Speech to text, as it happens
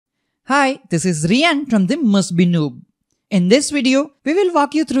Hi, this is Rian from the Must Be Noob. In this video, we will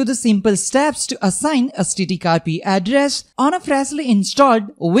walk you through the simple steps to assign a static IP address on a freshly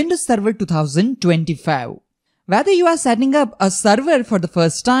installed Windows Server 2025. Whether you are setting up a server for the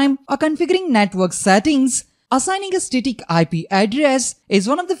first time or configuring network settings, assigning a static IP address is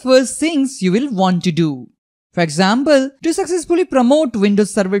one of the first things you will want to do. For example, to successfully promote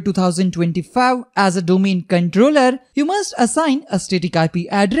Windows Server 2025 as a domain controller, you must assign a static IP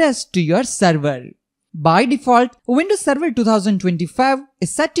address to your server. By default, Windows Server 2025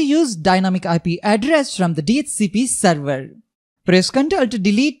 is set to use dynamic IP address from the DHCP server. Press Ctrl to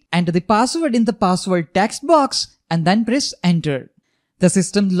delete, enter the password in the password text box, and then press enter. The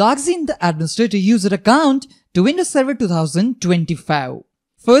system logs in the administrator user account to Windows Server 2025.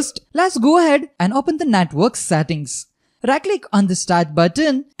 First, let's go ahead and open the network settings. Right-click on the Start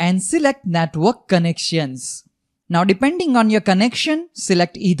button and select Network Connections. Now, depending on your connection,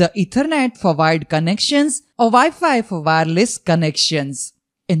 select either Ethernet for wired connections or Wi-Fi for wireless connections.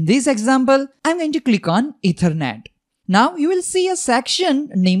 In this example, I'm going to click on Ethernet. Now, you will see a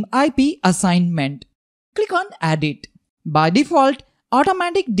section named IP Assignment. Click on Edit. By default,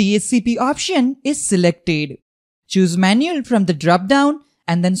 Automatic DHCP option is selected. Choose Manual from the drop-down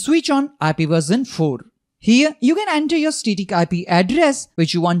and then switch on IP version 4. Here, you can enter your static IP address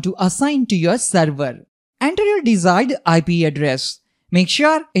which you want to assign to your server. Enter your desired IP address. Make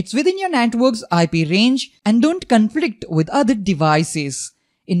sure it's within your network's IP range and don't conflict with other devices.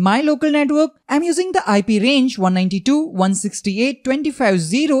 In my local network, I'm using the IP range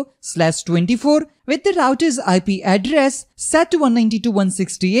 192.168.25.0/24 with the router's IP address set to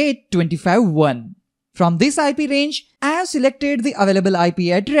 192.168.25.1. From this IP range, I have selected the available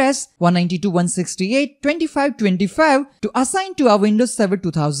IP address 192.168.25.25 to assign to our Windows Server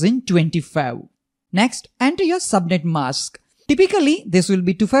 2025. Next, enter your subnet mask. Typically, this will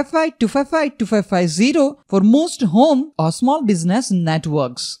be 255.255.255.0 for most home or small business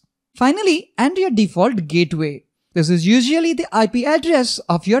networks. Finally, enter your default gateway. This is usually the IP address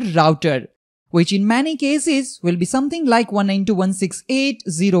of your router, which in many cases will be something like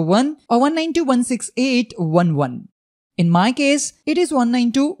 192.168.0.1 or 192.168.1.1. In my case, it is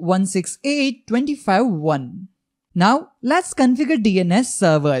 192.168.25.1. Now, let's configure DNS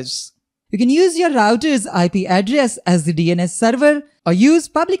servers. You can use your router's IP address as the DNS server or use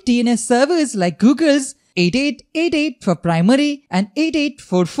public DNS servers like Google's 8888 for primary and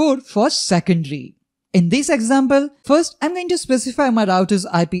 8844 for secondary. In this example, first I'm going to specify my router's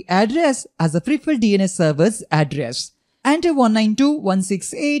IP address as a preferred DNS server's address. Enter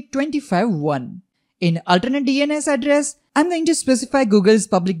 192.168.25.1. In alternate DNS address, I'm going to specify Google's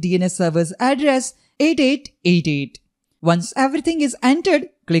public DNS server's address 8888. Once everything is entered,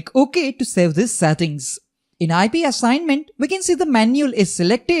 click OK to save these settings. In IP assignment, we can see the manual is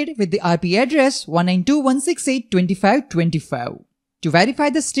selected with the IP address 192.168.25.25. To verify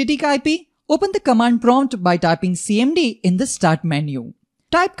the static IP, open the command prompt by typing CMD in the Start menu.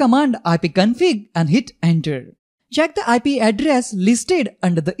 Type command ipconfig and hit enter. Check the IP address listed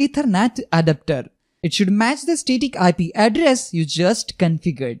under the Ethernet adapter. It should match the static IP address you just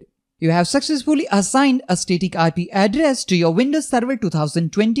configured. You have successfully assigned a static IP address to your Windows Server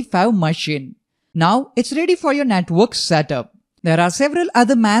 2025 machine. Now it's ready for your network setup. There are several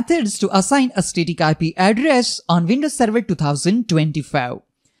other methods to assign a static IP address on Windows Server 2025.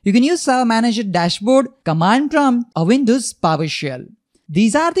 You can use Server Manager Dashboard, Command Prompt, or Windows PowerShell.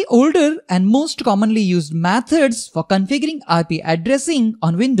 These are the older and most commonly used methods for configuring IP addressing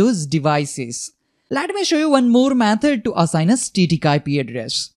on Windows devices. Let me show you one more method to assign a static IP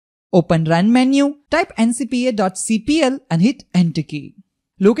address. Open Run menu, type ncpa.cpl and hit Enter key.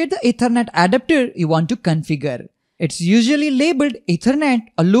 Locate the Ethernet adapter you want to configure. It's usually labeled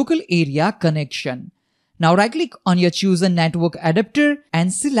Ethernet or Local Area Connection. Now right-click on your chosen network adapter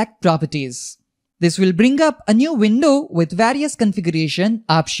and select Properties. This will bring up a new window with various configuration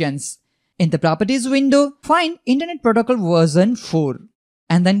options. In the Properties window, find Internet Protocol version 4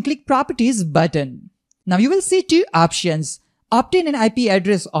 and then click Properties button. Now you will see two options: obtain an IP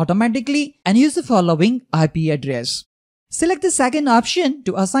address automatically and use the following IP address. Select the second option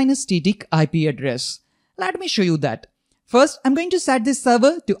to assign a static IP address. Let me show you that. First, I'm going to set this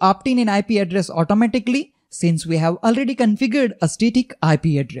server to obtain an IP address automatically since we have already configured a static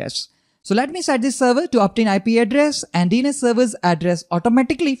IP address. So let me set this server to obtain IP address and DNS server's address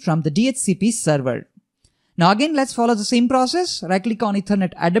automatically from the DHCP server. Now again, let's follow the same process. Right-click on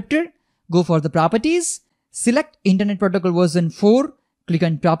Ethernet adapter, go for the Properties, select Internet Protocol version 4, click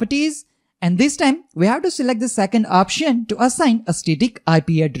on Properties, and this time we have to select the second option to assign a static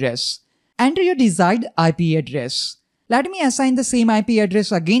IP address. Enter your desired IP address. Let me assign the same IP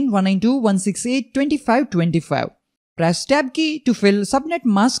address again 192.168.25.25. Press Tab key to fill subnet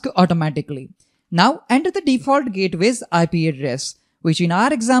mask automatically. Now enter the default gateway's IP address, which in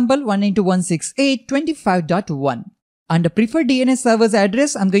our example 192.168.25.1. Under preferred DNS server's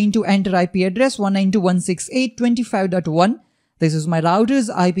address, I'm going to enter IP address 192.168.25.1. This is my router's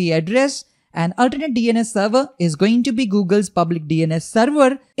IP address, and alternate DNS server is going to be Google's public DNS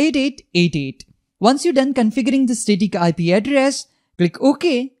server 8888. Once you're done configuring the static IP address, click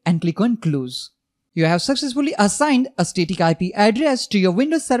OK and click on Close. You have successfully assigned a static IP address to your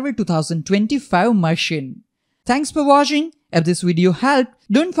Windows Server 2025 machine. Thanks for watching. If this video helped,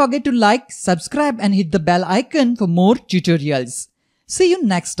 don't forget to like, subscribe and hit the bell icon for more tutorials. See you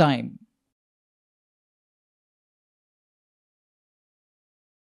next time.